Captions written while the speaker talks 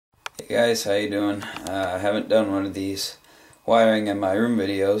Guys, how you doing? I haven't done one of these wiring in my room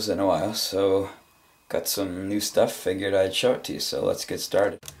videos in a while, so got some new stuff, figured I'd show it to you, so let's get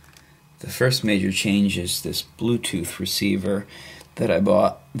started. The first major change is this Bluetooth receiver that I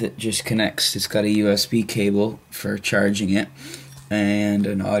bought that just connects. It's got a USB cable for charging it and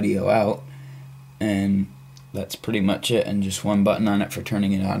an audio out, and that's pretty much it, and just one button on it for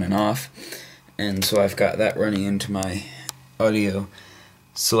turning it on and off. And so I've got that running into my audio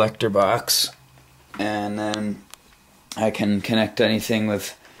selector box, and then I can connect anything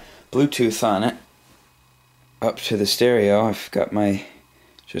with Bluetooth on it up to the stereo. I've got my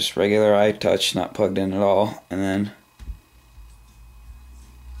just regular iTouch not plugged in at all, and then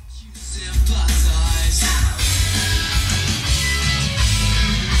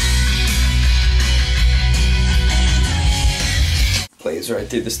plays right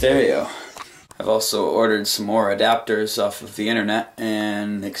through the stereo. I've also ordered some more adapters off of the internet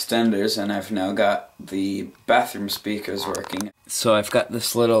and extenders, and I've now got the bathroom speakers working. So I've got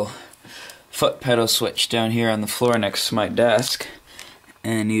this little foot pedal switch down here on the floor next to my desk,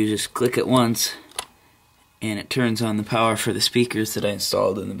 and you just click it once and it turns on the power for the speakers that I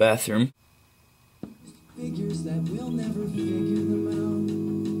installed in the bathroom. Figures that we'll never figure them out.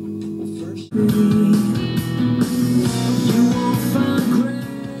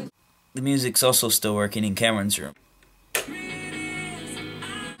 The music's also still working in Cameron's room.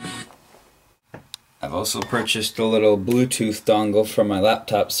 I've also purchased a little Bluetooth dongle for my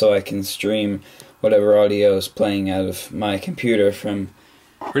laptop so I can stream whatever audio is playing out of my computer from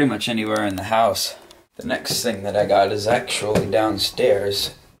pretty much anywhere in the house. The next thing that I got is actually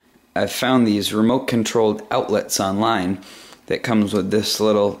downstairs. I've found these remote controlled outlets online that comes with this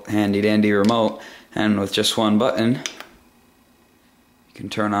little handy dandy remote, and with just one button you can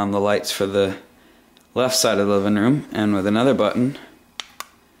turn on the lights for the left side of the living room, and with another button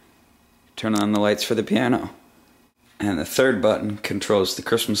turn on the lights for the piano. And the third button controls the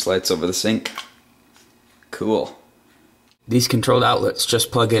Christmas lights over the sink. Cool. These controlled outlets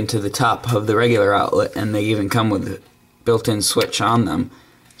just plug into the top of the regular outlet, and they even come with a built-in switch on them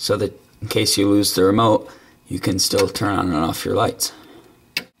so that in case you lose the remote you can still turn on and off your lights.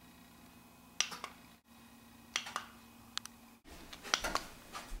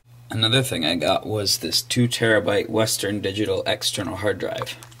 Another thing I got was this 2 terabyte Western Digital external hard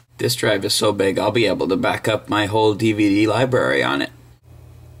drive. This drive is so big I'll be able to back up my whole DVD library on it.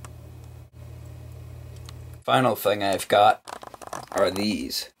 Final thing I've got are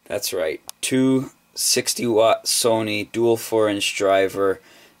these. That's right, 2 60-watt Sony dual 4-inch driver,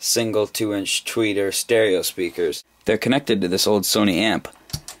 single 2-inch tweeter stereo speakers. They're connected to this old Sony amp,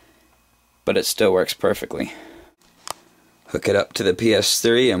 but it still works perfectly. Hook it up to the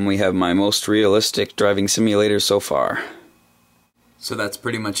PS3 and we have my most realistic driving simulator so far. So that's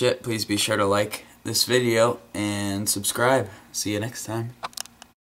pretty much it. Please be sure to like this video and subscribe. See you next time.